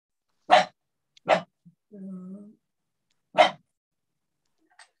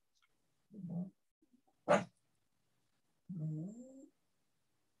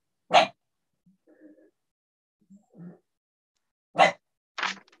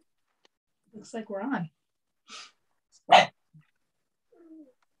Looks like we're on.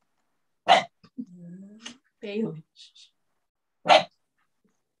 Bailey.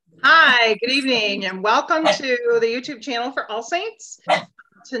 Hi, good evening, and welcome to the YouTube channel for All Saints.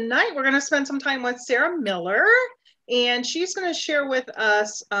 Tonight, we're going to spend some time with Sara Miller, and she's going to share with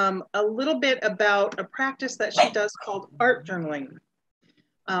us a little bit about a practice that she does called art journaling.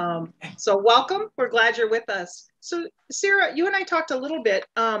 So welcome. We're glad you're with us. So Sara, you and I talked a little bit.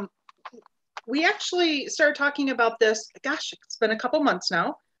 We actually started talking about this, gosh, it's been a couple months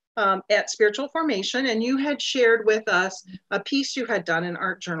now, at Spiritual Formation, and you had shared with us a piece you had done in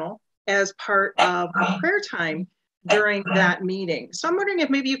Art Journal as part of a prayer time during that meeting. So I'm wondering if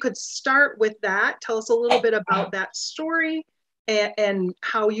maybe you could start with that, tell us a little bit about that story and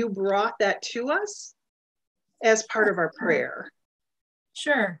how you brought that to us as part of our prayer.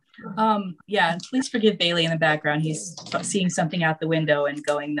 Sure. Yeah, please forgive Bailey in the background. He's seeing something out the window and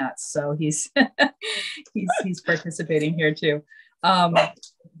going nuts. So he's he's participating here too.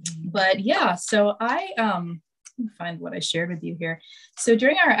 But yeah, so let me find what I shared with you here. So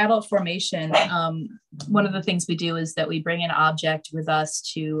during our adult formation, one of the things we do is that we bring an object with us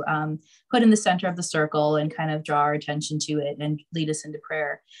to put in the center of the circle and kind of draw our attention to it and lead us into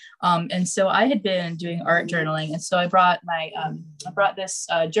prayer. And so I had been doing art journaling, and so I brought this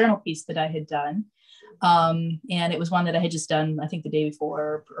journal piece that I had done. And it was one that I had just done, I think the day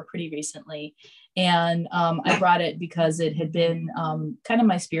before or pretty recently. And I brought it because it had been kind of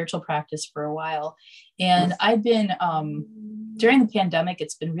my spiritual practice for a while. And I've been, during the pandemic,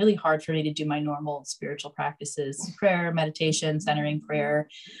 it's been really hard for me to do my normal spiritual practices, prayer, meditation, centering prayer,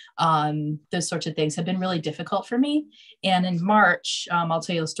 those sorts of things have been really difficult for me. And in March, I'll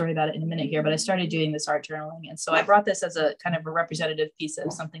tell you a story about it in a minute here, but I started doing this art journaling. And so I brought this as a kind of a representative piece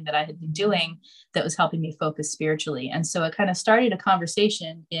of something that I had been doing that was helping me focus spiritually. And so it kind of started a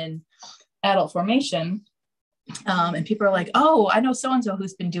conversation in adult formation. And people are like, oh, I know so-and-so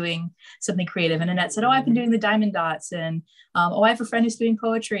who's been doing something creative. And Annette said, oh, I've been doing the diamond dots. And oh, I have a friend who's doing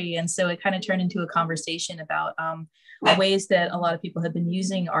poetry. And so it kind of turned into a conversation about ways that a lot of people have been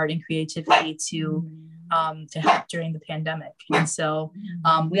using art and creativity to help during the pandemic. And so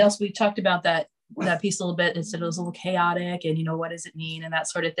we talked about that piece a little bit. It said it was a little chaotic and, what does it mean and that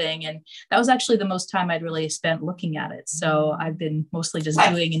sort of thing. And that was actually the most time I'd really spent looking at it. So I've been mostly just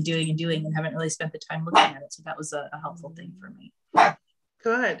doing and haven't really spent the time looking at it. So that was a helpful thing for me.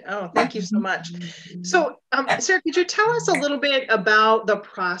 Good. Oh, thank you so much. So, Sara, could you tell us a little bit about the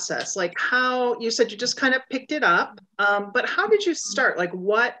process? Like how you said you just kind of picked it up, but how did you start? Like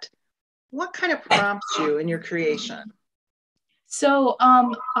what kind of prompts you in your creation? So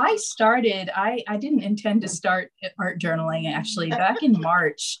I didn't intend to start art journaling actually back in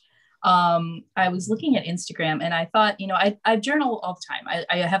March. I was looking at Instagram and I thought, I journal all the time.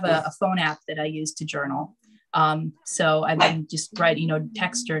 I have a phone app that I use to journal. So I've been just writing,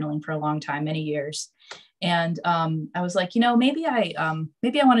 text journaling for a long time, many years. And I was like, maybe I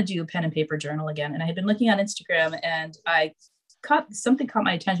want to do a pen and paper journal again. And I had been looking on Instagram and something caught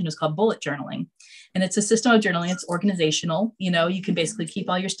my attention. It's called bullet journaling. And it's a system of journaling. It's organizational. You can basically keep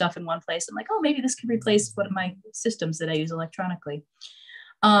all your stuff in one place. I'm like, oh, maybe this could replace one of my systems that I use electronically.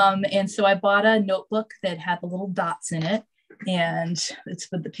 And so I bought a notebook that had the little dots in it. And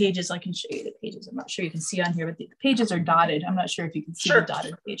it's with the pages. I can show you the pages. I'm not sure you can see on here, but the pages are dotted. I'm not sure if you can see the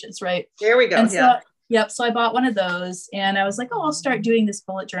dotted pages, right? There we go. And so, yep. So I bought one of those and I was like, oh, I'll start doing this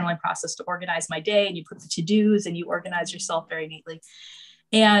bullet journaling process to organize my day. And you put the to-dos and you organize yourself very neatly.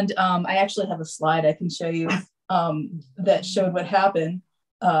 And I actually have a slide I can show you that showed what happened.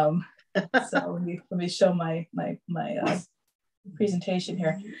 So let me show my presentation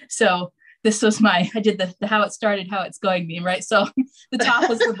here. So this was I did the how it started, how it's going meme, right? So the top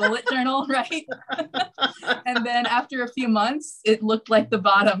was the bullet journal, right? And then after a few months, it looked like the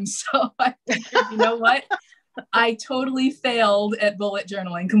bottom. So I figured, you know what? I totally failed at bullet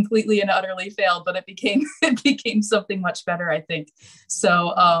journaling, completely and utterly failed, but it became something much better, I think.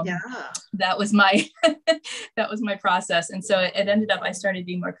 So that was my process. And so it ended up, I started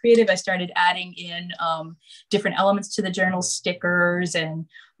being more creative. I started adding in different elements to the journal, stickers, and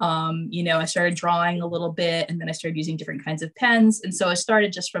I started drawing a little bit, and then I started using different kinds of pens. And so I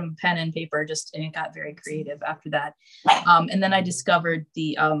started just from pen and paper, and it got very creative after that. And then I discovered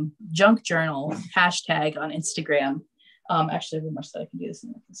the junk journal hashtag on Instagram. Actually, I have more so I can do this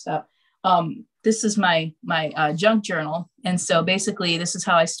and I can stop. This is my junk journal. And so basically this is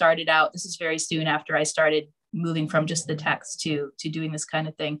how I started out. This is very soon after I started moving from just the text to doing this kind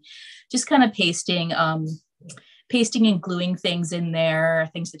of thing, just kind of pasting and gluing things in there,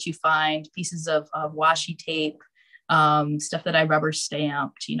 things that you find, pieces of washi tape, stuff that I rubber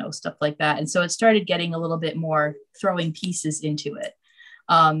stamped, stuff like that. And so it started getting a little bit more throwing pieces into it.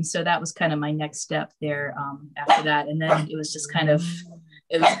 So that was kind of my next step there after that. And then it was kind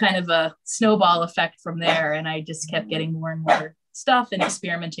of a snowball effect from there. And I just kept getting more and more stuff and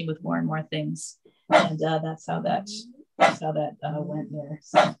experimenting with more and more things. And that's how that went there.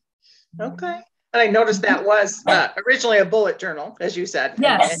 So. Okay. And I noticed that was originally a bullet journal, as you said.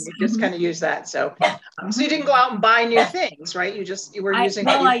 Yes. And you just kind of use that. So you didn't go out and buy new things, right? You were using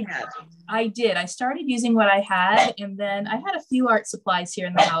what you had. I did. I started using what I had, and then I had a few art supplies here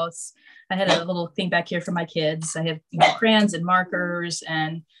in the house. I had a little thing back here for my kids. I have crayons and markers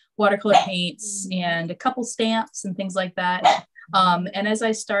and watercolor paints and a couple stamps and things like that. And as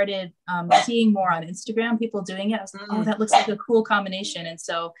I started seeing more on Instagram, people doing it, I was like, oh, that looks like a cool combination. And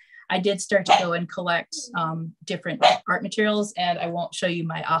so I did start to go and collect different art materials, and I won't show you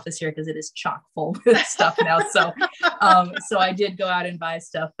my office here because it is chock full with stuff now. So, so I did go out and buy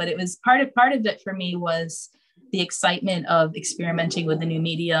stuff, but it was part of it for me was the excitement of experimenting with the new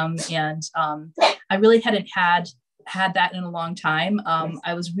medium. And I really hadn't had that in a long time.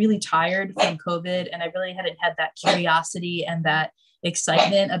 I was really tired from COVID, and I really hadn't had that curiosity and that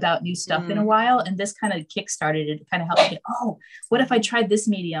excitement about new stuff in a while. And this kind of kickstarted it. It kind of helped me, oh, what if I tried this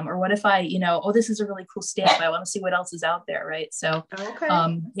medium? Or what if I, oh, this is a really cool stamp. I want to see what else is out there. Right. So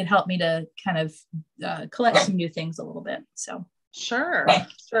it helped me to kind of collect some new things a little bit. So Sure.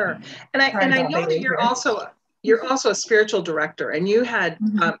 And I know that you're also a spiritual director, and you had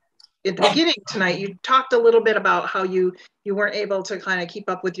at the beginning tonight, you talked a little bit about how you weren't able to kind of keep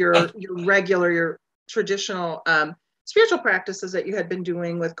up with your traditional spiritual practices that you had been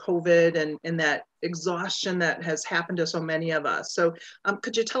doing with COVID and that exhaustion that has happened to so many of us. So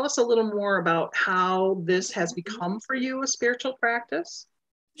could you tell us a little more about how this has become for you a spiritual practice?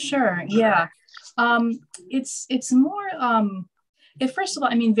 Sure. Yeah. It's more, first of all,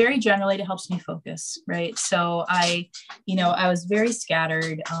 I mean, very generally, it helps me focus, right? So I was very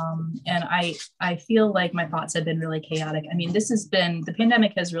scattered, and I feel like my thoughts have been really chaotic. I mean, the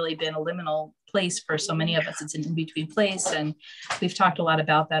pandemic has really been a liminal place for so many of us. It's an in-between place, and we've talked a lot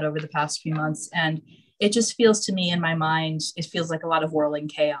about that over the past few months. And it just feels to me in my mind, it feels like a lot of whirling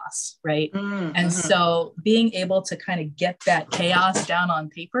chaos, right? And so being able to kind of get that chaos down on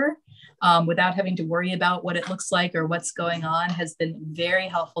paper, without having to worry about what it looks like or what's going on, has been very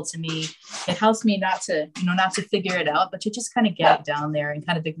helpful to me. It helps me not to figure it out, but to just kind of get it down there and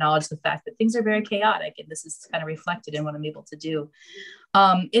kind of acknowledge the fact that things are very chaotic, and this is kind of reflected in what I'm able to do.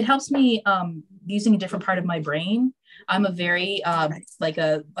 It helps me using a different part of my brain. I'm a very I'm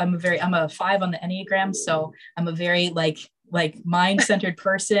a 5 on the Enneagram, so I'm a very like mind-centered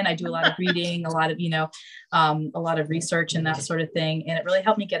person. I do a lot of reading, a lot of research and that sort of thing. And it really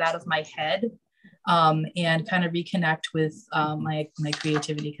helped me get out of my head and kind of reconnect with my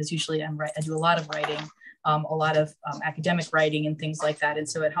creativity, because usually I do a lot of writing, a lot of academic writing and things like that. And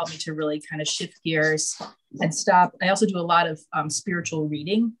so it helped me to really kind of shift gears and stop. I also do a lot of spiritual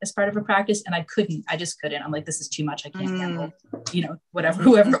reading as part of a practice, and I just couldn't. I'm like, this is too much. I can't handle,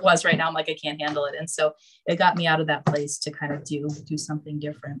 whoever it was right now. I'm like, I can't handle it. And so it got me out of that place to kind of do something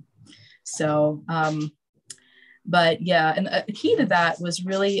different. So, but yeah, and the key to that was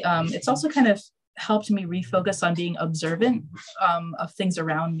really, it's also kind of helped me refocus on being observant of things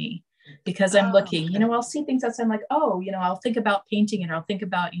around me. Because I'm looking, I'll see things outside. I'm like, oh, I'll think about painting it, or I'll think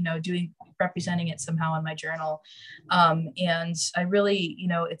about, representing it somehow in my journal. And I really,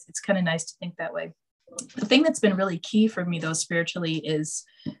 it's kind of nice to think that way. The thing that's been really key for me though, spiritually, is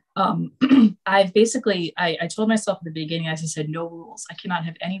I told myself at the beginning, as I said, no rules. I cannot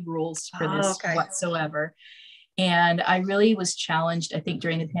have any rules for this whatsoever. And I really was challenged, I think,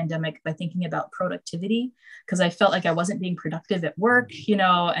 during the pandemic by thinking about productivity, because I felt like I wasn't being productive at work,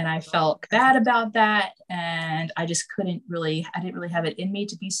 and I felt bad about that. And I just I didn't really have it in me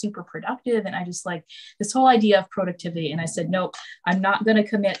to be super productive. And I just like this whole idea of productivity. And I said, nope, I'm not going to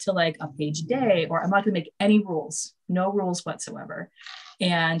commit to like a page a day, or I'm not going to make any rules, no rules whatsoever.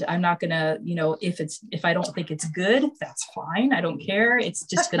 And I'm not going to, if I don't think it's good, that's fine. I don't care. It's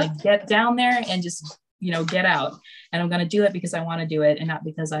just going to get down there and just get out. And I'm going to do it because I want to do it, and not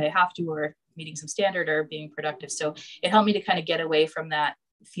because I have to, or meeting some standard or being productive. So it helped me to kind of get away from that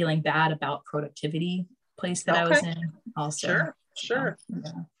feeling bad about productivity place that I was in also. Sure.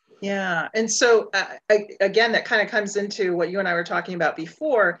 Yeah. And so again, that kind of comes into what you and I were talking about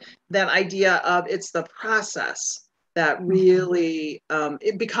before, that idea of it's the process that really,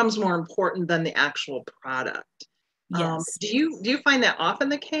 it becomes more important than the actual product. Yes. Do you find that often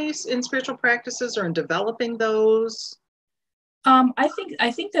the case in spiritual practices or in developing those?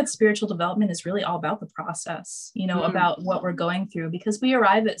 I think that spiritual development is really all about the process, about what we're going through, because we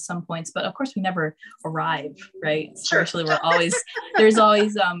arrive at some points, but of course we never arrive, right? Sure. Spiritually, there's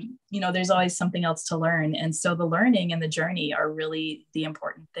always something else to learn. And so the learning and the journey are really the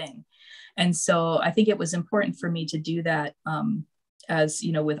important thing. And so I think it was important for me to do that, as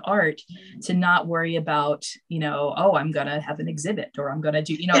with art, to not worry about, oh, I'm gonna have an exhibit, or I'm gonna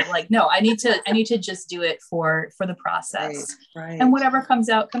do, no, I need to just do it for the process. Right. And whatever comes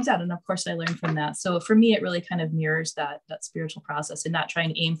out. And of course I learned from that. So for me, it really kind of mirrors that spiritual process, and not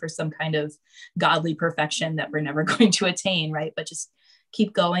trying to aim for some kind of godly perfection that we're never going to attain, right? But just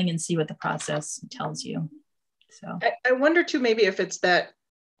keep going and see what the process tells you. So I wonder too, maybe if it's that,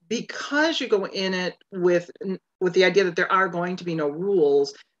 because you go in it with the idea that there are going to be no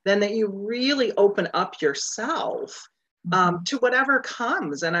rules, then that you really open up yourself to whatever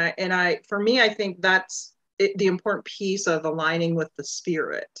comes. And for me, I think that's the important piece of aligning with the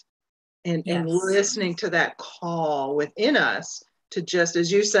spirit, and listening to that call within us to just,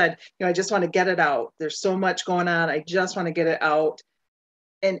 as you said, I just want to get it out. There's so much going on. I just want to get it out,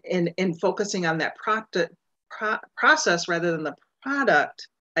 and focusing on that process rather than the product,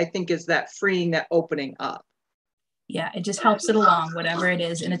 I think, is that freeing, that opening up. Yeah, it just helps it along, whatever it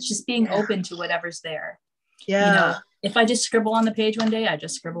is. And it's just being open to whatever's there. Yeah. If I just scribble on the page one day, I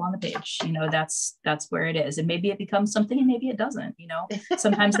just scribble on the page, that's where it is. And maybe it becomes something, and maybe it doesn't,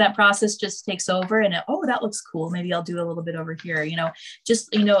 sometimes that process just takes over, and that looks cool. Maybe I'll do a little bit over here, and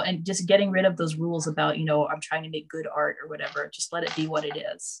just getting rid of those rules about, I'm trying to make good art or whatever. Just let it be what it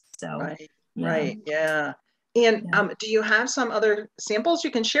is. So, Right. Yeah. And do you have some other samples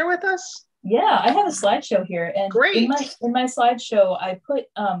you can share with us? Yeah, I have a slideshow here, and great. In my slideshow, I put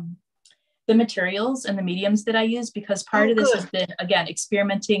the materials and the mediums that I use, because part of this has been, again,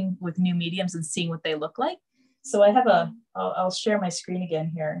 experimenting with new mediums and seeing what they look like. So I have I'll share my screen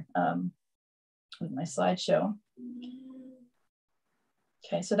again here with my slideshow.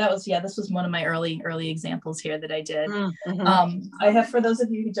 Okay, so this was one of my early examples here that I did. I have, for those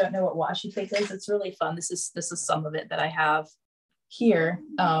of you who don't know what washi tape is, it's really fun. This is some of it that I have here.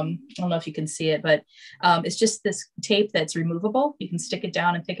 I don't know if you can see it, but it's just this tape that's removable. You can stick it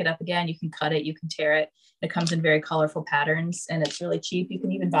down and pick it up again. You can cut it, you can tear it. It comes in very colorful patterns, and it's really cheap. You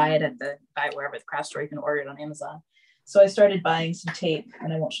can even buy it wherever, the craft store. You can order it on Amazon. So I started buying some tape,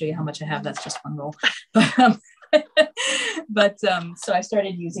 and I won't show you how much I have. That's just one roll. So I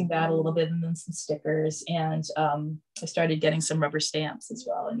started using that a little bit, and then some stickers, and I started getting some rubber stamps as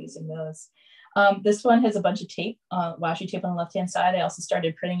well and using those. This one has a bunch of tape, washi tape on the left-hand side. I also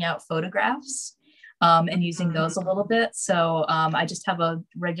started printing out photographs and using those a little bit. So I just have a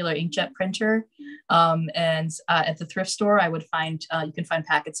regular inkjet printer, and at the thrift store, I would find, you can find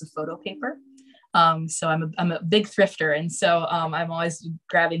packets of photo paper. So I'm a big thrifter. And so I'm always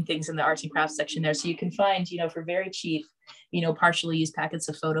grabbing things in the arts and crafts section there. So you can find, for very cheap, partially used packets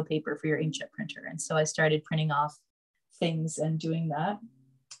of photo paper for your inkjet printer. And so I started printing off things and doing that.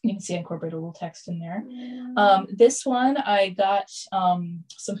 You can see I incorporate a little text in there. This one, I got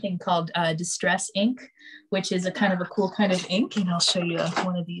something called Distress ink, which is a kind of a cool kind of ink. And I'll show you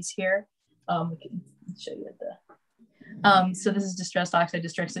one of these here. We can show you so this is Distress Oxide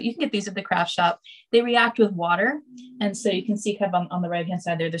Distress. So you can get these at the craft shop. They react with water. And so you can see kind of on the right-hand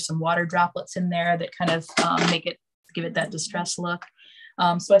side there's some water droplets in there that kind of give it that distress look.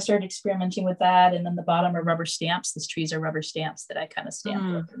 So I started experimenting with that. And then the bottom are rubber stamps. These trees are rubber stamps that I kind of stamp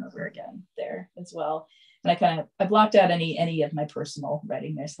over and over again there as well. And I blocked out any of my personal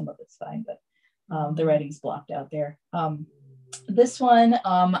writing there. Some of it's fine, but the writing's blocked out there. This one,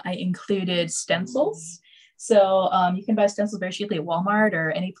 I included stencils. So you can buy stencils very cheaply at Walmart or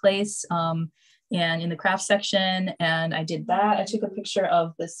any place, and in the craft section. And I did that. I took a picture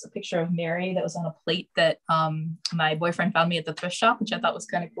of Mary that was on a plate that my boyfriend found me at the thrift shop, which I thought was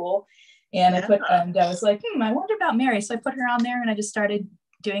kind of cool. And I was like, I wonder about Mary. So I put her on there, and I just started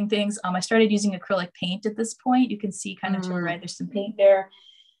doing things. I started using acrylic paint at this point. You can see kind of to the right, there's some paint there.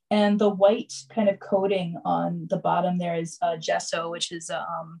 And the white kind of coating on the bottom there is gesso, which is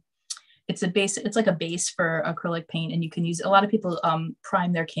it's a base. It's like a base for acrylic paint, and you can use. A lot of people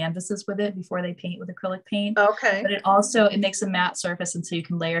prime their canvases with it before they paint with acrylic paint. Okay. But it makes a matte surface, and so you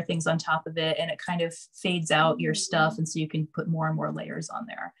can layer things on top of it, and it kind of fades out your stuff, and so you can put more and more layers on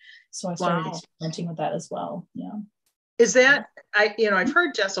there. So I started experimenting with that as well. Yeah. Is that I've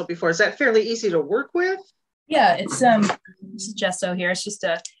heard gesso before. Is that fairly easy to work with? Yeah, it's gesso here. It's just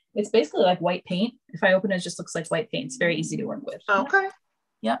it's basically like white paint. If I open it, it just looks like white paint. It's very easy to work with. Okay.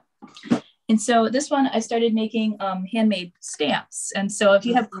 Yeah. And so this one, I started making handmade stamps. And so if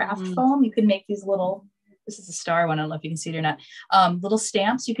you have craft foam, you can make these little this is a star one. I don't know if you can see it or not. Little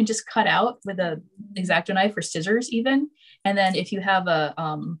stamps you can just cut out with a X-Acto knife or scissors even. And then if you have a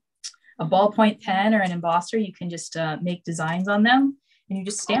ballpoint pen or an embosser, you can just make designs on them and you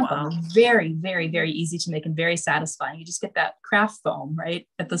just stamp them. They're very, very, very easy to make and very satisfying. You just get that craft foam, right,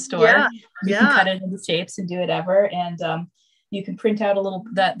 at the store. Yeah. You can cut it into shapes and do whatever. And you can print out a little,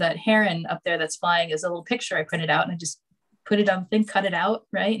 that heron up there that's flying is a little picture I printed out, and I just put it on the thing, cut it out,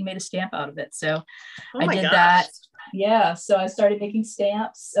 right, and made a stamp out of it. So I did that. Yeah, so I started making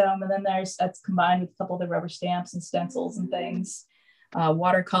stamps, and then that's combined with a couple of the rubber stamps and stencils and things.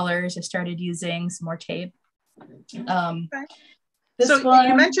 Watercolors, I started using some more tape. So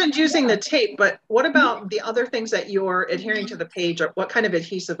you mentioned using the tape, but what about the other things that you're adhering to the page? Or what kind of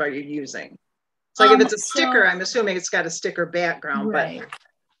adhesive are you using? It's like if it's a sticker, I'm assuming it's got a sticker background, right. But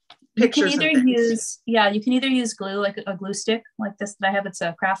pictures. You can either use glue, like a glue stick like this that I have. It's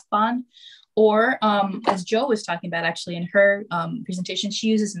a craft bond. Or as Jo was talking about actually in her presentation, she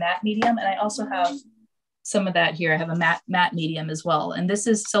uses matte medium. And I also have some of that here. I have a matte medium as well. And this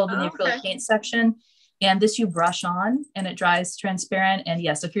is sold in the acrylic paint section. And this you brush on and it dries transparent. And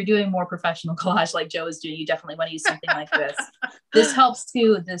yes, if you're doing more professional collage like Jo is doing, you definitely want to use something like this. This helps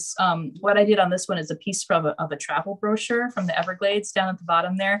too. This, what I did on this one is a piece of a travel brochure from the Everglades down at the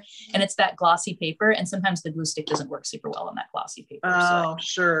bottom there. And it's that glossy paper. And sometimes the glue stick doesn't work super well on that glossy paper. Oh,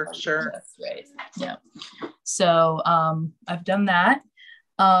 sure. That's right. Yeah. So I've done that.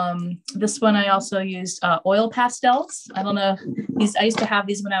 This one I also used oil pastels. I don't know, I used to have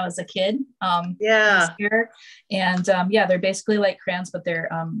these when I was a kid. And they're basically like crayons, but they're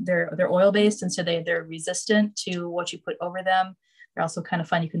oil based, and so they're resistant to what you put over them. They're also kind of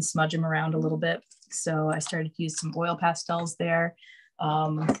fun. You can smudge them around a little bit. So I started to use some oil pastels there,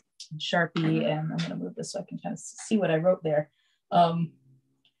 Sharpie, and I'm going to move this so I can kind of see what I wrote there. So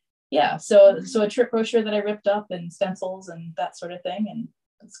a trip brochure that I ripped up and stencils and that sort of thing, and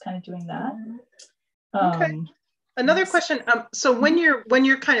it's kind of doing that. Another question. So when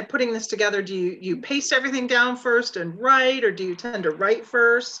you're kind of putting this together, do you paste everything down first and write, or do you tend to write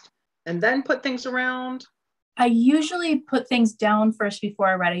first and then put things around? I usually put things down first before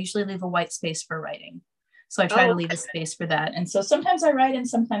I write. I usually leave a white space for writing. So I try to leave a space for that. And so sometimes I write and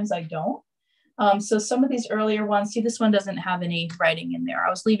sometimes I don't. So some of these earlier ones, see, this one doesn't have any writing in there. I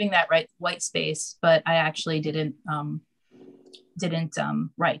was leaving that white space, but I actually didn't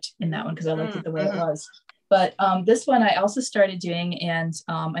write in that one because I liked it the way it was. But this one I also started doing, and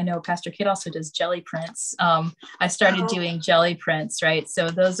I know Pastor Kit also does jelly prints. I started doing jelly prints, right? So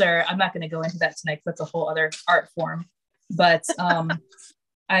those are, I'm not going to go into that tonight, that's a whole other art form. But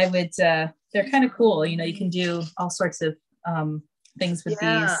I would, they're kind of cool. You know, you can do all sorts of things with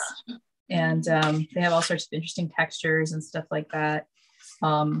these. And they have all sorts of interesting textures and stuff like that.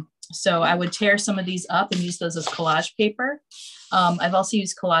 So I would tear some of these up and use those as collage paper. I've also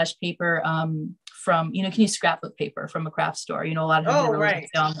used collage paper from, you know, can use scrapbook paper from a craft store. You know, a lot of times they're really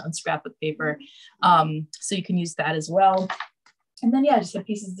on scrapbook paper. So you can use that as well. And then, just the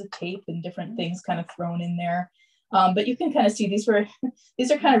pieces of tape and different things kind of thrown in there. But you can kind of see these are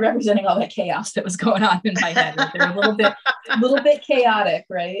kind of representing all that chaos that was going on in my head. Right? They're a little bit chaotic,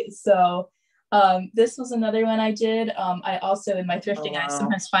 right? So this was another one I did. I also, in my thrifting, I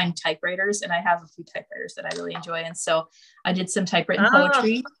sometimes find typewriters, and I have a few typewriters that I really enjoy. And so I did some typewritten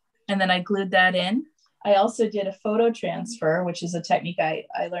poetry, and then I glued that in. I also did a photo transfer, which is a technique I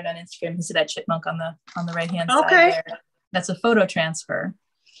learned on Instagram. You see that chipmunk on the right-hand side there. That's a photo transfer.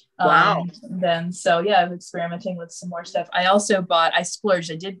 Wow. Then, so yeah, I'm experimenting with some more stuff. I also I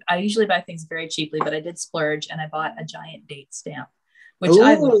splurged. I usually buy things very cheaply, but I did splurge, and I bought a giant date stamp, which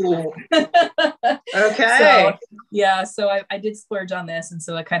I love. Okay. So I did splurge on this, and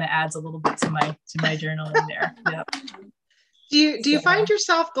so it kind of adds a little bit to my journaling there. Yep. Do you find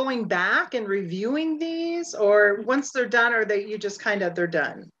yourself going back and reviewing these, or once they're done, or you just kind of, they're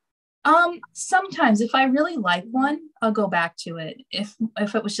done? Sometimes if I really like one, I'll go back to it. If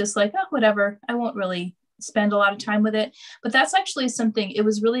it was just like, whatever, I won't really spend a lot of time with it. But that's actually something, it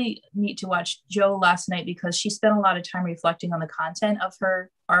was really neat to watch Jo last night, because she spent a lot of time reflecting on the content of her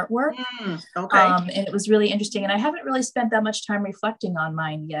artwork. And it was really interesting. And I haven't really spent that much time reflecting on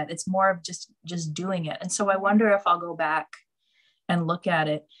mine yet. It's more of just doing it. And so I wonder if I'll go back and look at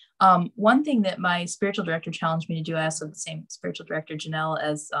it. One thing that my spiritual director challenged me to do, I also have the same spiritual director, Janelle,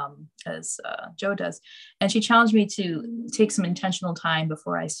 as Jo does. And she challenged me to take some intentional time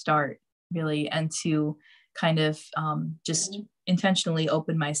before I start, really, and to kind of just intentionally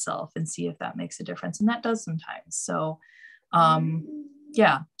open myself and see if that makes a difference. And that does sometimes. So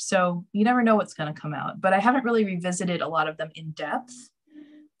so you never know what's going to come out, but I haven't really revisited a lot of them in depth.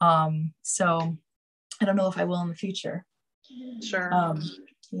 So I don't know if I will in the future. Sure.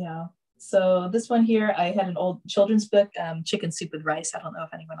 Yeah. So this one here, I had an old children's book, Chicken Soup with Rice. I don't know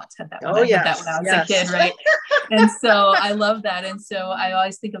if anyone else had that one. I had that when I was a kid, right? And so I love that. And so I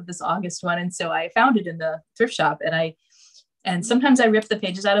always think of this August one. And so I found it in the thrift shop, and sometimes I rip the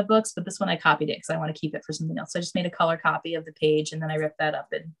pages out of books, but this one I copied it because I want to keep it for something else. So I just made a color copy of the page, and then I ripped that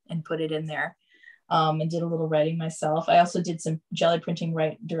up and put it in there, and did a little writing myself. I also did some jelly printing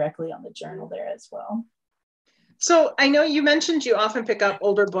right directly on the journal there as well. So I know you mentioned you often pick up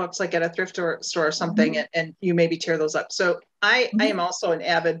older books like at a thrift store or something, and you maybe tear those up. So I am also an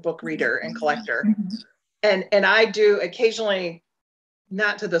avid book reader and collector. And I do occasionally,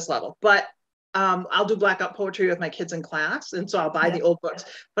 not to this level, but I'll do blackout poetry with my kids in class. And so I'll buy the old books.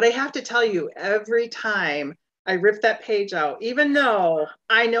 But I have to tell you, every time I rip that page out, even though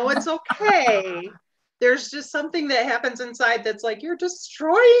I know it's okay, there's just something that happens inside that's like, you're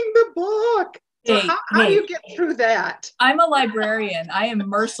destroying the book. So how do you get through that? I'm a librarian. I am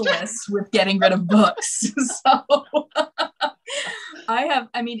merciless with getting rid of books. So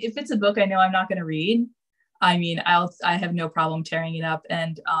I mean, if it's a book I know I'm not going to read, I mean, I have no problem tearing it up.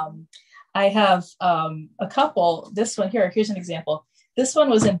 And I have a couple. This one here's an example. This one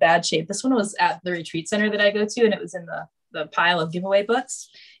was in bad shape. This one was at the retreat center that I go to, and it was in the pile of giveaway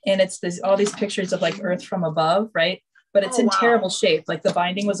books. And it's all these pictures of like Earth from above, right? But it's in terrible shape. Like the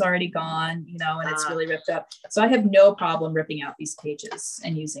binding was already gone, you know, and it's really ripped up. So I have no problem ripping out these pages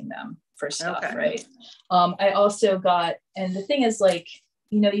and using them for stuff, right? I also got, and the thing is, like,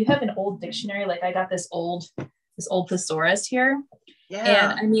 you know, you have an old dictionary. Like I got this old thesaurus here.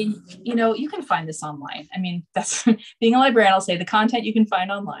 Yeah. And I mean, you know, you can find this online. I mean, that's being a librarian, I'll say the content you can find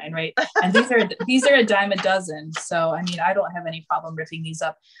online, right? And these are a dime a dozen. So, I mean, I don't have any problem ripping these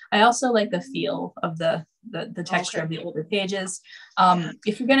up. I also like the feel of the texture of the older pages.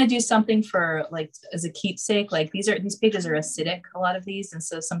 If you're going to do something for like, as a keepsake, like these pages are acidic, a lot of these. And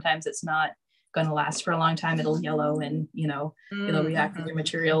so sometimes it's not going to last for a long time. It'll yellow and, you know, it'll react with your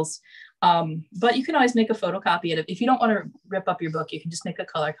materials. But you can always make a photocopy of it. If you don't want to rip up your book, you can just make a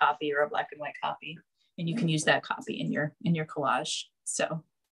color copy or a black and white copy, and you can use that copy in your collage. So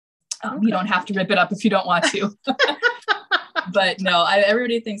you don't have to rip it up if you don't want to. But no,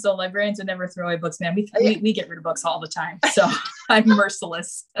 everybody thinks, oh, librarians would never throw away books. Man, we get rid of books all the time. So I'm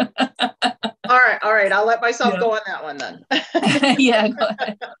merciless. All right. I'll let myself go on that one then. Yeah, go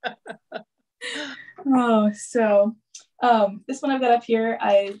ahead. Oh, so this one I've got up here.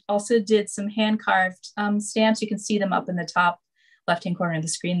 I also did some hand carved stamps. You can see them up in the top left-hand corner of the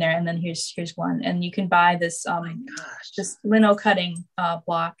screen there. And then here's one. And you can buy this this lino cutting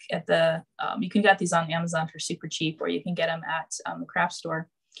block at the, you can get these on Amazon for super cheap, or you can get them at the craft store.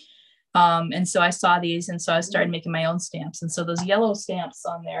 And so I saw these, and so I started making my own stamps. And so those yellow stamps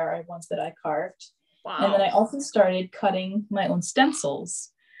on there are ones that I carved. Wow. And then I also started cutting my own stencils.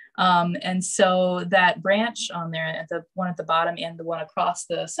 And so that branch on there, the one at the bottom and the one across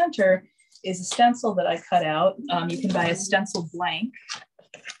the center, is a stencil that I cut out. You can buy a stencil blank,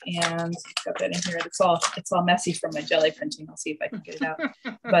 and I've got that in here. It's all messy from my jelly printing. I'll see if I can get it out.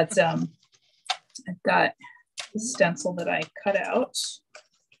 But I've got the stencil that I cut out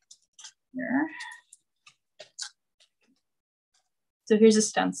here. So here's a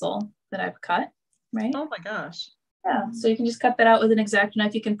stencil that I've cut, right? Oh my gosh. Yeah, so you can just cut that out with an X-Acto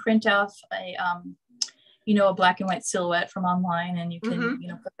knife. You can print off a, you know, a black and white silhouette from online, and you can, you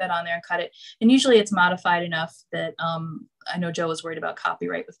know, put that on there and cut it. And usually it's modified enough that I know Joe was worried about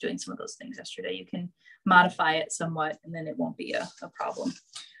copyright with doing some of those things yesterday. You can modify it somewhat, and then it won't be a problem.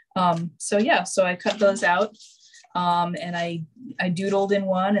 So yeah, so I cut those out, and I doodled in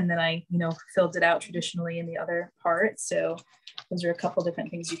one, and then I, you know, filled it out traditionally in the other part. So those are a couple different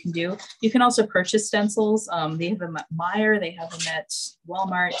things you can do. You can also purchase stencils. They have them at Meijer, they have them at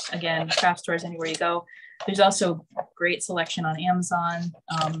Walmart, again, craft stores, anywhere you go. There's also a great selection on Amazon.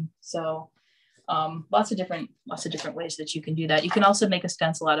 Lots of different ways that you can do that. You can also make a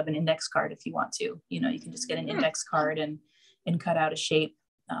stencil out of an index card if you want to. You know, you can just get an index card and cut out a shape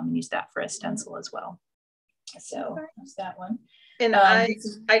and use that for a stencil as well. So that's that one. And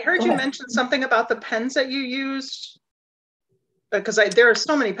I heard you mention something about the pens that you used. Because there are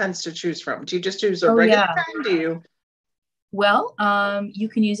so many pens to choose from. Do you just use a regular pen? Do you? Well, you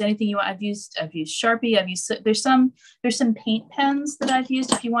can use anything you want. I've used Sharpie. There's some paint pens that I've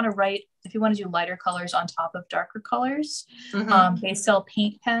used if you want to do lighter colors on top of darker colors. They sell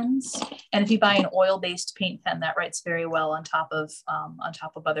paint pens, and if you buy an oil-based paint pen, that writes very well on top of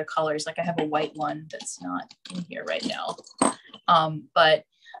other colors. Like I have a white one that's not in here right now, but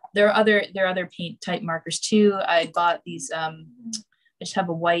there are other paint type markers too. I bought these. I just have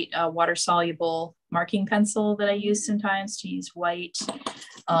a white water soluble marking pencil that I use sometimes to use white.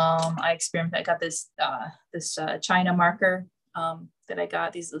 I experiment. I got this China marker that I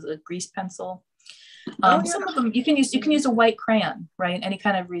got. These is a grease pencil. Some of them you can use a white crayon, right? Any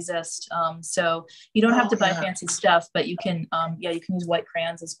kind of resist. So you don't have to buy fancy stuff, but you can you can use white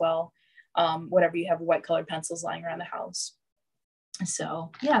crayons as well. Whatever you have, white colored pencils lying around the house.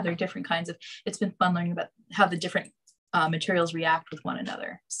 So yeah, there are different kinds of. It's been fun learning about how the different materials react with one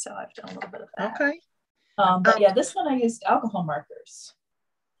another. So I've done a little bit of that. Okay. But yeah, this one I used alcohol markers.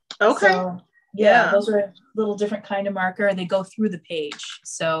 Okay. So, yeah, those are a little different kind of marker. They go through the page.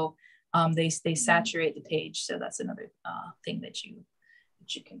 So they saturate the page. So that's another thing that you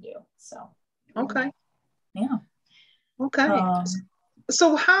can do. So okay. Yeah. Okay.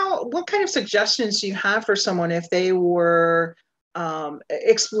 So what kind of suggestions do you have for someone if they were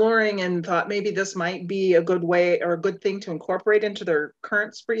exploring and thought maybe this might be a good way or a good thing to incorporate into their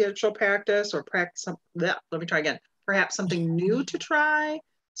current spiritual practice, or perhaps something new to try?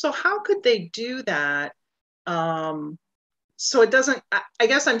 So how could they do that? So it doesn't, I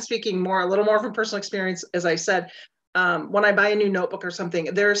guess I'm speaking a little more from personal experience. As I said, when I buy a new notebook or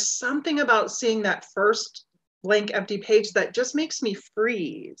something, there's something about seeing that first blank empty page that just makes me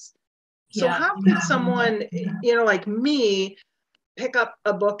freeze. So how could someone, like me, pick up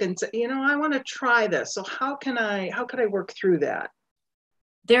a book and say, I want to try this. So how could I work through that?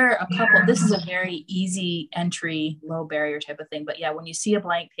 There are a couple. This is a very easy entry, low barrier type of thing. But yeah, when you see a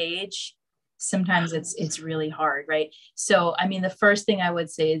blank page, sometimes it's really hard, right? So, I mean, the first thing I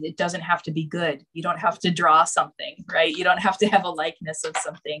would say is it doesn't have to be good. You don't have to draw something, right? You don't have to have a likeness of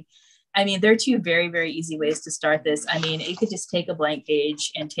something. I mean, there are two very, very easy ways to start this. I mean, you could just take a blank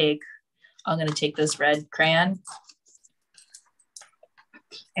page and I'm going to take this red crayon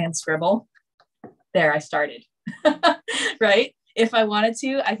and scribble. There, I started, right? If I wanted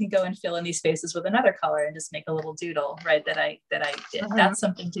to, I can go and fill in these spaces with another color and just make a little doodle, right? That I did. That's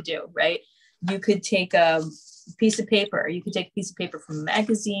something to do, right? You could take a piece of paper. You could take a piece of paper from a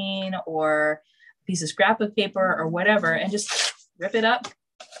magazine or a piece of scrap of paper or whatever, and just rip it up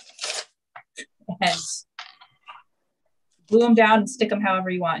and glue them down and stick them however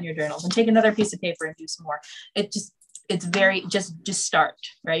you want in your journals, and take another piece of paper and do some more. It's very, just start,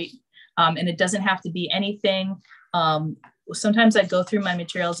 right? And it doesn't have to be anything. Sometimes I go through my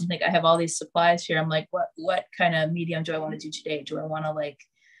materials and think I have all these supplies here. I'm like, what kind of medium do I want to do today? Do I want to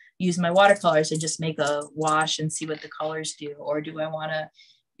use my watercolors and just make a wash and see what the colors do? Or do I want to,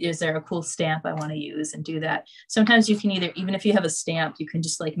 is there a cool stamp I want to use and do that? Sometimes you can even if you have a stamp, you can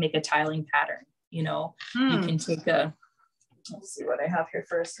just make a tiling pattern, you can take let's see what I have here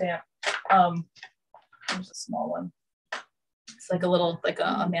for a stamp. There's a small one. It's like a little, a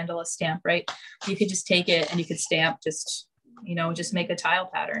mandala stamp, right? You could just take it and you could stamp just make a tile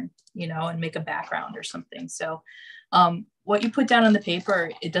pattern, and make a background or something. So what you put down on the paper,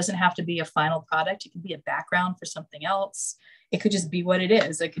 it doesn't have to be a final product. It could be a background for something else. It could just be what it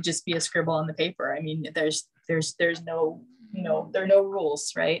is. It could just be a scribble on the paper. I mean, there's no, there are no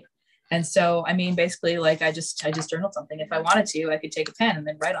rules, right? And so, I mean, basically, I just journaled something. If I wanted to, I could take a pen and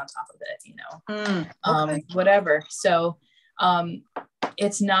then write on top of it, whatever. So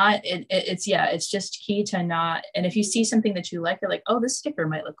it's just key to not, and if you see something that you like, you're like, oh, this sticker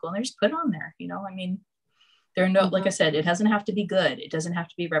might look cool, and just put it on there, I mean, there are no, like I said, it doesn't have to be good. It doesn't have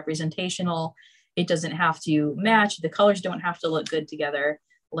to be representational. It doesn't have to match. The colors don't have to look good together.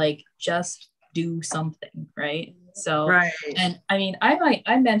 Just do something, right? So, right. And I mean,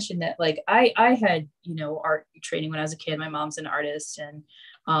 I mentioned that I had, art training when I was a kid. My mom's an artist, and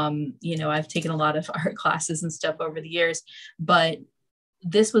I've taken a lot of art classes and stuff over the years, but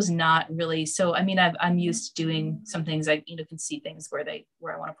this was not really, so, I mean, I'm used to doing some things. I, can see things where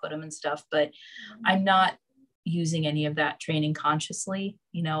I want to put them and stuff, but I'm not using any of that training consciously.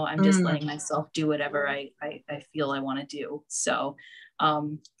 I'm just letting myself do whatever I feel I want to do. So,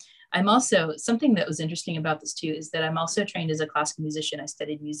 I'm also, something that was interesting about this too, is that I'm also trained as a classical musician. I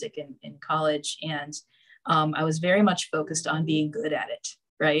studied music in college, and I was very much focused on being good at it.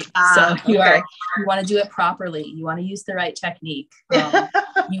 Right. So you want to do it properly. You want to use the right technique.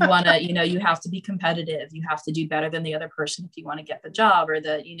 You want to, you have to be competitive. You have to do better than the other person if you want to get the job, or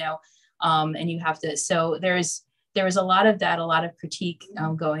and you have to, so there was a lot of that, a lot of critique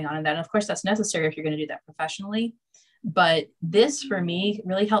going on in that. And of course that's necessary if you're going to do that professionally. But this for me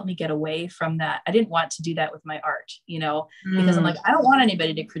really helped me get away from that. I didn't want to do that with my art, because I'm like, I don't want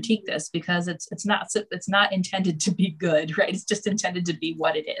anybody to critique this, because it's not intended to be good, right? It's just intended to be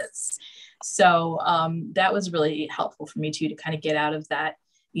what it is. So that was really helpful for me too, to kind of get out of that,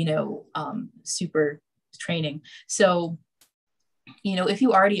 super training. So if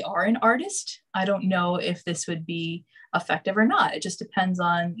you already are an artist, I don't know if this would be effective or not. It just depends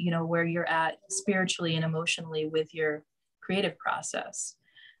on, where you're at spiritually and emotionally with your creative process.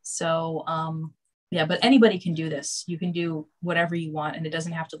 So, yeah, but anybody can do this. You can do whatever you want, and it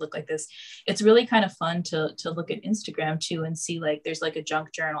doesn't have to look like this. It's really kind of fun to look at Instagram too and see, like, there's like a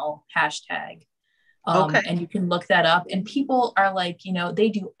junk journal hashtag. Okay. And you can look that up, and people are like, they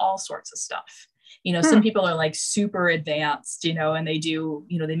do all sorts of stuff. Some people are like super advanced, and they do,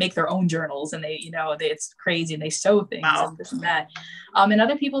 they make their own journals, and it's crazy, and they sew things and this and that. And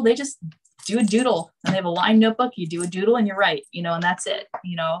other people, they just do a doodle, and they have a lined notebook. You do a doodle and you write, and that's it,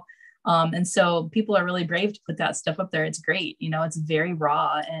 and so people are really brave to put that stuff up there. It's great. It's very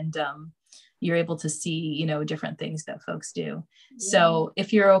raw, and you're able to see, different things that folks do. So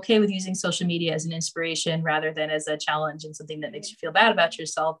if you're okay with using social media as an inspiration rather than as a challenge and something that makes you feel bad about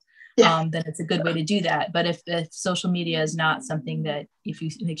yourself, then it's a good way to do that. But if social media is not something that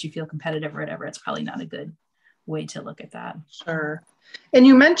makes you feel competitive or whatever, it's probably not a good way to look at that. Sure. And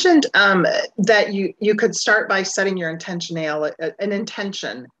you mentioned that you could start by setting your an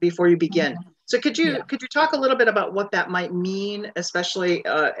intention before you begin. So could you talk a little bit about what that might mean, especially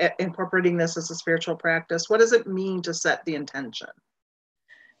incorporating this as a spiritual practice? What does it mean to set the intention?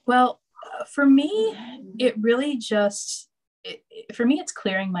 Well, for me, it really it's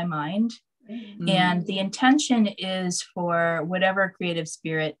clearing my mind. And the intention is for whatever creative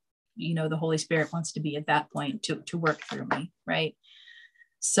spirit, the Holy Spirit wants to be at that point to work through me. Right.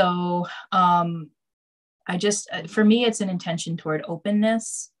 So for me, it's an intention toward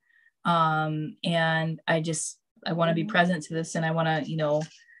openness. And I want to be present to this, and I want to,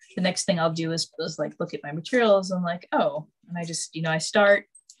 the next thing I'll do is like look at my materials and like, oh, and I just, I start,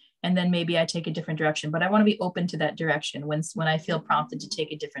 and then maybe I take a different direction, but I want to be open to that direction when I feel prompted to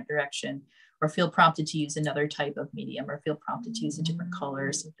take a different direction, or feel prompted to use another type of medium, or feel prompted to use a different color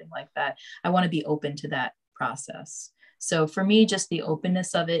or something like that. I want to be open to that process. So for me, just the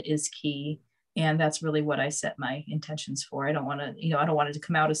openness of it is key. And that's really what I set my intentions for. I don't want to, I don't want it to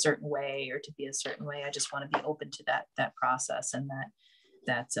come out a certain way or to be a certain way. I just want to be open to that process, and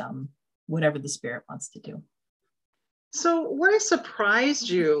that whatever the Spirit wants to do. So what has surprised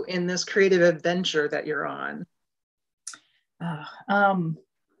you in this creative adventure that you're on?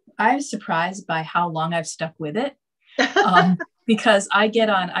 I was surprised by how long I've stuck with it. Because I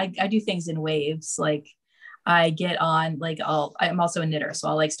do things in waves. Like I get on, like I'm also a knitter. So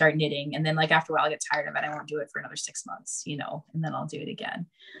I'll like start knitting, and then like after a while I get tired of it. I won't do it for another 6 months, and then I'll do it again.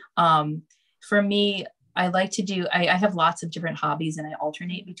 For me, I like to do, I have lots of different hobbies, and I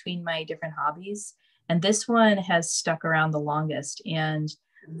alternate between my different hobbies. And this one has stuck around the longest. And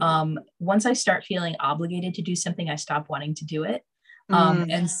once I start feeling obligated to do something, I stop wanting to do it.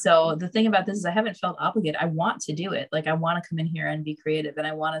 And so the thing about this is I haven't felt obligated. I want to do it. Like I want to come in here and be creative, and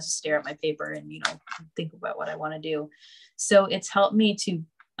I want to stare at my paper and, think about what I want to do. So it's helped me to,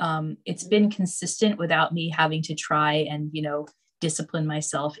 it's been consistent without me having to try and, discipline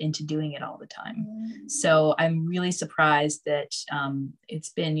myself into doing it all the time. So I'm really surprised that it's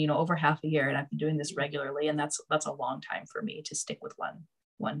been, over half a year, and I've been doing this regularly, and that's a long time for me to stick with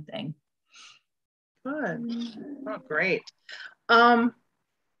one thing. Good. Oh, great. I'm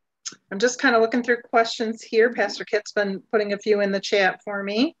just kind of looking through questions here. Pastor Kit's been putting a few in the chat for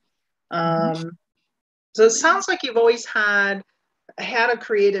me. So it sounds like you've always had a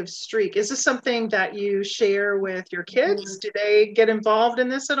creative streak. Is this something that you share with your kids? Do they get involved in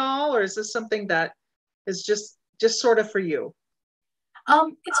this at all, or is this something that is just sort of for you?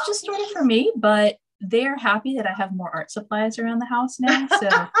 It's just sort of for me, but they're happy that I have more art supplies around the house now. So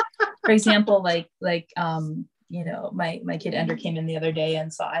for example, like my kid Ender came in the other day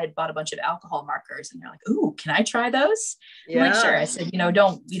and saw I had bought a bunch of alcohol markers, and they're like, "Ooh, can I try those?" Yeah. I'm like, sure. I said,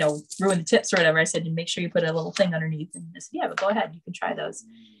 don't, ruin the tips or whatever. I said, make sure you put a little thing underneath. And I said, yeah, but go ahead, you can try those.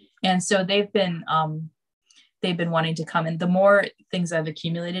 And so they've been wanting to come in. The more things I've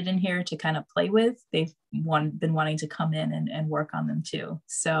accumulated in here to kind of play with, they've been wanting to come in and work on them too.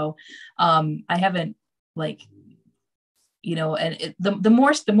 So I haven't and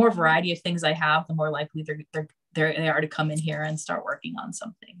the more variety of things I have, the more likely they are to come in here and start working on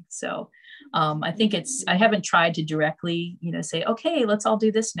something. So I think I haven't tried to directly, say, okay, let's all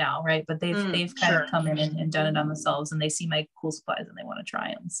do this now. Right. But they've kind of come in and done it on themselves, and they see my cool supplies and they want to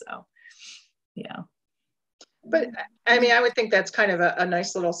try them. So, yeah. But I mean, I would think that's kind of a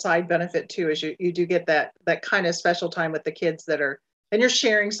nice little side benefit too, is you do get that kind of special time with the kids and you're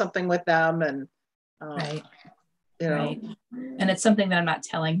sharing something with them, and right. Right. And it's something that I'm not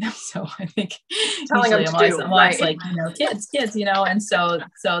telling them. So I think telling usually them I'm always like, kids, and so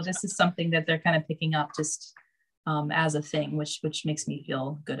this is something that they're kind of picking up just as a thing, which makes me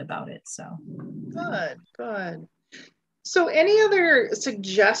feel good about it. So good. So any other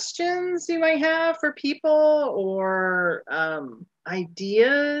suggestions you might have for people, or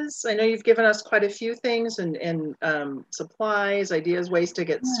ideas? I know you've given us quite a few things, and supplies, ideas, ways to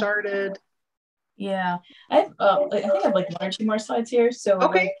get started. Yeah, I think I have like 1 or 2 more slides here. So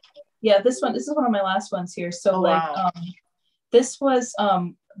okay. like, yeah, this is one of my last ones here. So Wow. this was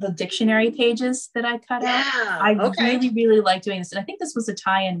the dictionary pages that I cut out. I really like doing this, and I think this was a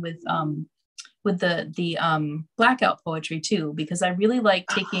tie-in with the blackout poetry too, because I really like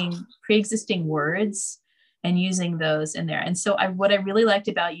taking pre-existing words and using those in there. And so what I really liked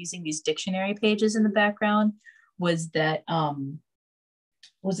about using these dictionary pages in the background was that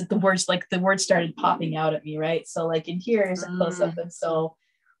the words started popping out at me, right? So like in here is a close-up, and so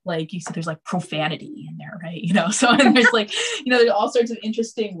like you see there's like profanity in there, right? So and there's like there's all sorts of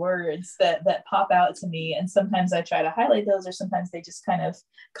interesting words that pop out to me, and sometimes I try to highlight those, or sometimes they just kind of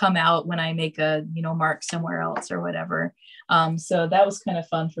come out when I make a mark somewhere else or whatever. So that was kind of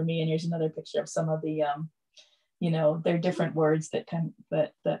fun for me. And here's another picture of some of the they're different words that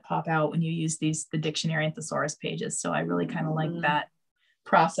pop out when you use the dictionary and thesaurus pages. So I really kind of like that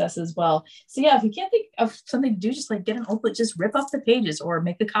process as well. So yeah, if you can't think of something to do, just like get an open, just rip up the pages, or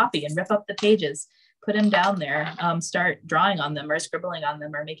make a copy and rip up the pages, put them down there, start drawing on them or scribbling on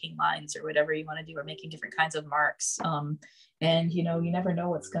them or making lines or whatever you want to do, or making different kinds of marks. And you never know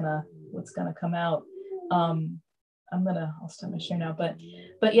what's gonna come out. I'll stop my share now,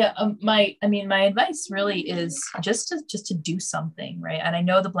 but yeah, my advice really is just to do something, right? And I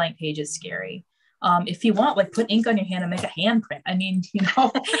know the blank page is scary. If you want, like, put ink on your hand and make a handprint.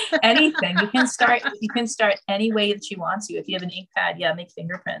 Anything. You can start any way that you want to. If you have an ink pad, yeah, make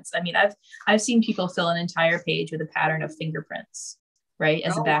fingerprints. I've seen people fill an entire page with a pattern of fingerprints, right,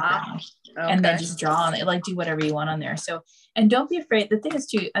 as a background. Wow. Okay. And then just draw on it, like do whatever you want on there. So, and don't be afraid. The thing is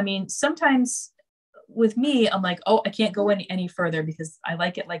too, sometimes with me, I'm like, oh, I can't go any further because I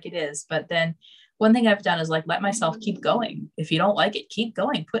like it like it is. But then one thing I've done is like, let myself keep going. If you don't like it, keep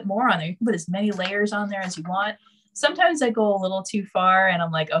going, put more on there. You can put as many layers on there as you want. Sometimes I go a little too far and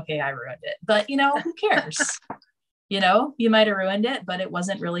I'm like, okay, I ruined it, but who cares? You might've ruined it, but it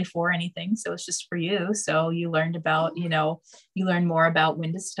wasn't really for anything. So it's just for you. So you learned about, you learn more about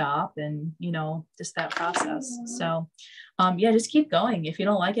when to stop and, just that process. So yeah, just keep going. If you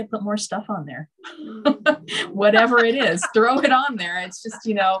don't like it, put more stuff on there. Whatever it is, throw it on there. It's just,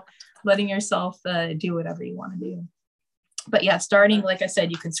 letting yourself do whatever you want to do. But yeah, starting, like I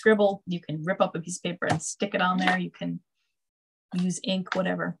said, you can scribble, you can rip up a piece of paper and stick it on there. You can use ink,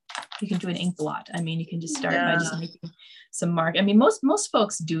 whatever. You can do an ink blot. You can just start by just making some mark. Most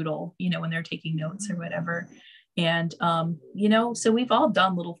folks doodle, when they're taking notes or whatever. And, so we've all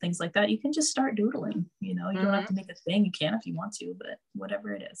done little things like that. You can just start doodling, you don't have to make a thing. You can if you want to, but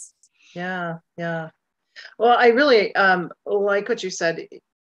whatever it is. Yeah. Yeah. Well, I really like what you said,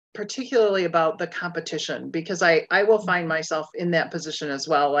 particularly about the competition, because I will find myself in that position as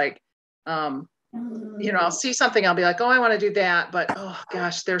well. Like, I'll see something, I'll be like, oh, I want to do that, but oh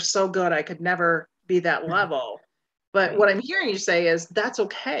gosh, they're so good, I could never be that level. But what I'm hearing you say is that's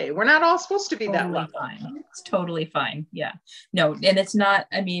okay. We're not all supposed to be that level. Fine. It's totally fine. Yeah. No, and it's not,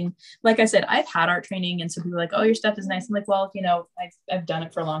 like I said, I've had art training, and so people are like, oh, your stuff is nice. I'm like, well, I've done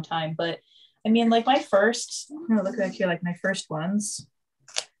it for a long time, but like my first, look back here, like my first ones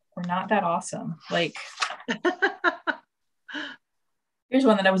were not that awesome. Like, here's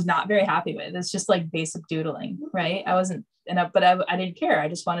one that I was not very happy with. It's just like basic doodling, right? I wasn't, but I didn't care. I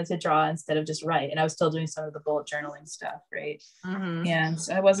just wanted to draw instead of just write. And I was still doing some of the bullet journaling stuff, right? Mm-hmm. And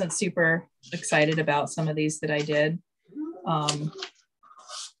I wasn't super excited about some of these that I did.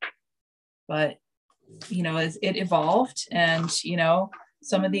 But, it evolved, and,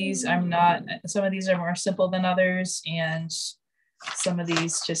 some of these are more simple than others. And some of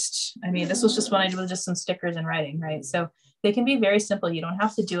these just, this was just one I did with just some stickers and writing, right? So they can be very simple. You don't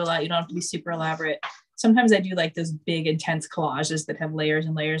have to do a lot. You don't have to be super elaborate. Sometimes I do like those big intense collages that have layers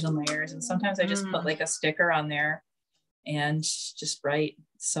and layers and layers. And sometimes I just put like a sticker on there and just write.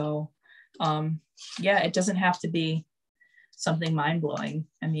 So yeah, it doesn't have to be something mind blowing.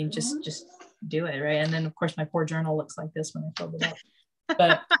 Just do it, right? And then of course my poor journal looks like this when I filled it up.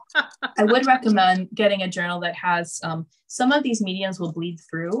 But I would recommend getting a journal that has some of these mediums will bleed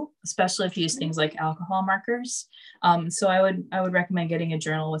through, especially if you use things like alcohol markers. So I would recommend getting a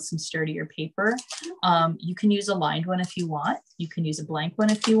journal with some sturdier paper. You can use a lined one if you want. You can use a blank one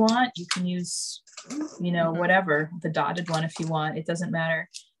if you want. You can use, whatever, the dotted one if you want. It doesn't matter.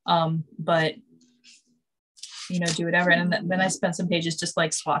 But do whatever. And then I spent some pages just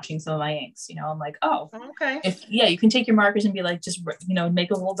like swatching some of my inks, I'm like, oh, okay. You can take your markers and be like, just,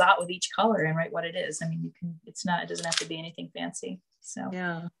 make a little dot with each color and write what it is. I mean, it doesn't have to be anything fancy. So,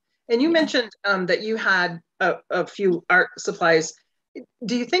 yeah. And you mentioned that you had a few art supplies.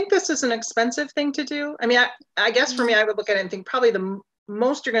 Do you think this is an expensive thing to do? I mean, I guess for me, I would look at it and think probably the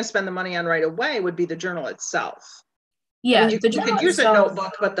most you're going to spend the money on right away would be the journal itself. Yeah, I mean, you can use a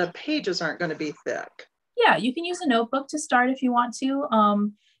notebook, but the pages aren't going to be thick. Yeah, you can use a notebook to start if you want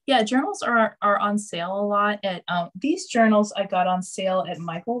to. Yeah, journals are on sale a lot. At these journals I got on sale at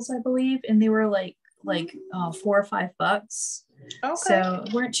Michael's, I believe, and they were like $4 or $5. Okay. So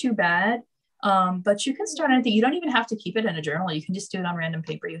weren't too bad. But you can start anything. You don't even have to keep it in a journal. You can just do it on random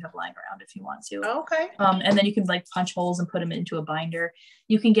paper you have lying around if you want to. Okay. And then you can like punch holes and put them into a binder.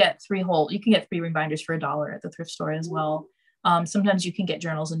 You can get 3-ring binders for $1 at the thrift store as well. Sometimes you can get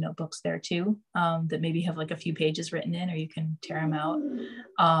journals and notebooks there too, that maybe have like a few pages written in, or you can tear them out.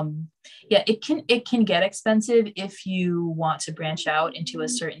 Yeah, it can get expensive if you want to branch out into a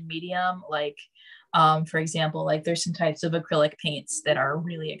certain medium. Like, for example, like there's some types of acrylic paints that are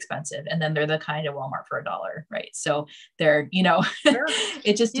really expensive, and then they're the kind of Walmart for $1, right? So they're, Sure.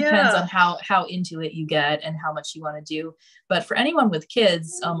 it just depends on how into it you get and how much you want to do. But for anyone with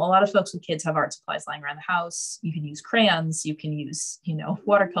kids, a lot of folks with kids have art supplies lying around the house. You can use crayons, you can use,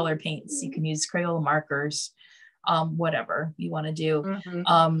 watercolor paints, you can use Crayola markers, whatever you want to do.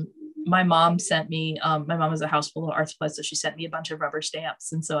 Mm-hmm. My mom sent me, my mom has a house full of art supplies, so she sent me a bunch of rubber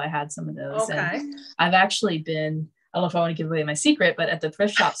stamps. And so I had some of those. Okay. And I've actually been, I don't know if I want to give away my secret, but at the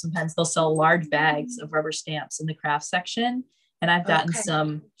thrift shop, sometimes they'll sell large bags of rubber stamps in the craft section. And I've gotten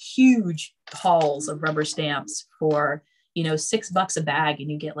some huge hauls of rubber stamps for, $6 a bag, and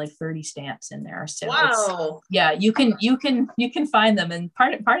you get like 30 stamps in there. So wow. you can find them. And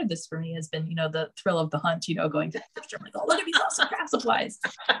part of this for me has been, the thrill of the hunt, going to the thrift store, like, oh, look at these awesome craft supplies.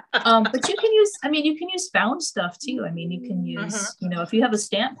 But you can use found stuff too. I mean, you can use, if you have a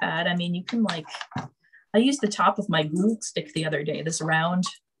stamp pad, I mean, you can I used the top of my glue stick the other day, this round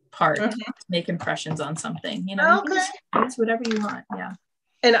part, to make impressions on something, you can just use whatever you want. Yeah.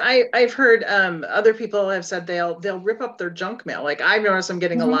 And I've heard other people have said they'll rip up their junk mail. Like I've noticed I'm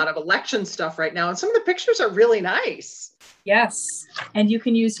getting a lot of election stuff right now, and some of the pictures are really nice. Yes, and you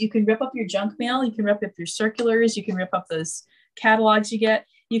can rip up your junk mail. You can rip up your circulars. You can rip up those catalogs you get.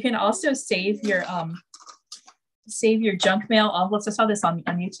 You can also save your junk mail envelopes. I saw this on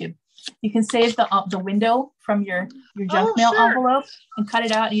YouTube. You can save the window from your junk mail envelope and cut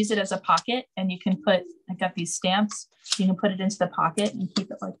it out and use it as a pocket. And you can I got these stamps. You can put it into the pocket and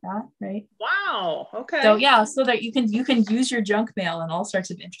keep it like that, right? Wow. Okay. So yeah, so that you can use your junk mail in all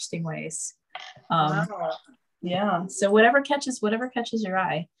sorts of interesting ways. Wow. Yeah. So whatever catches your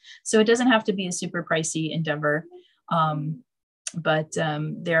eye. So it doesn't have to be a super pricey endeavor. But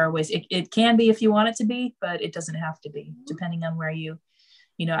there are ways it can be if you want it to be, but it doesn't have to be, depending on where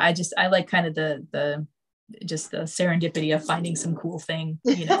I like kind of the serendipity of finding some cool thing,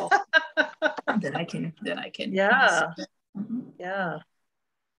 that I can. Yeah. Yeah.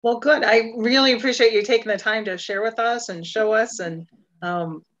 Well, good. I really appreciate you taking the time to share with us and show us and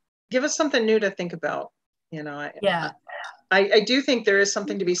give us something new to think about. I do think there is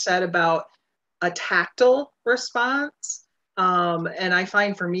something to be said about a tactile response. And I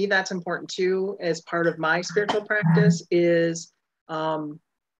find for me, that's important too, as part of my spiritual practice is,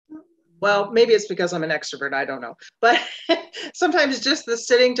 well, maybe it's because I'm an extrovert, I don't know. But sometimes just the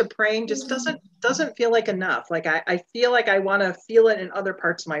sitting to praying just doesn't feel like enough. Like I feel like I want to feel it in other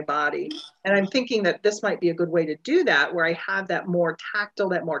parts of my body. And I'm thinking that this might be a good way to do that, where I have that more tactile,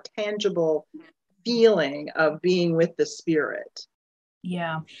 that more tangible feeling of being with the spirit.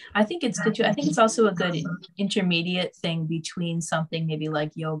 Yeah, I think it's good too. I think it's also a good intermediate thing between something maybe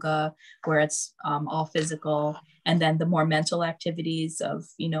like yoga, where it's all physical, and then the more mental activities of,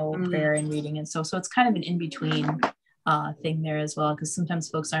 prayer and reading. And so it's kind of an in-between thing there as well, because sometimes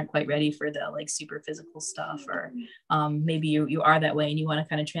folks aren't quite ready for the like super physical stuff, or maybe you are that way and you want to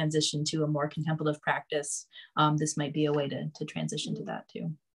kind of transition to a more contemplative practice. This might be a way to transition to that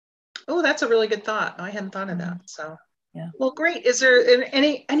too. Oh, that's a really good thought. I hadn't thought of that. So yeah. Well, great. Is there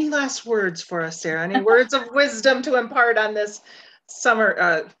any last words for us, Sarah? Any words of wisdom to impart on this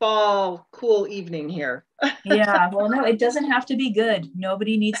summer, fall, cool evening here? Yeah, well, no, it doesn't have to be good.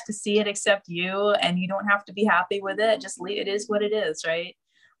 Nobody needs to see it except you, and you don't have to be happy with it. Just it is what it is, right?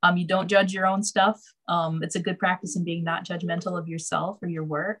 You don't judge your own stuff. It's a good practice in being not judgmental of yourself or your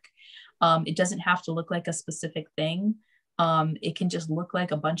work. It doesn't have to look like a specific thing. it can just look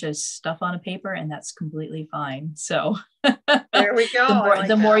like a bunch of stuff on a paper, and that's completely fine. So there we go.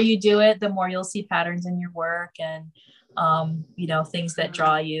 The more you do it, the more you'll see patterns in your work, and you know, things that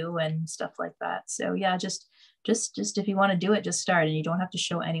draw you and stuff like that. So yeah, just if you want to do it, just start, and you don't have to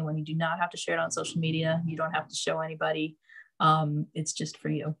show anyone. You do not have to share it on social media. You don't have to show anybody. It's just for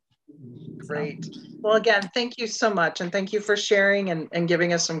you. Great. Well, again, thank you so much. And thank you for sharing and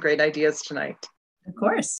giving us some great ideas tonight. Of course.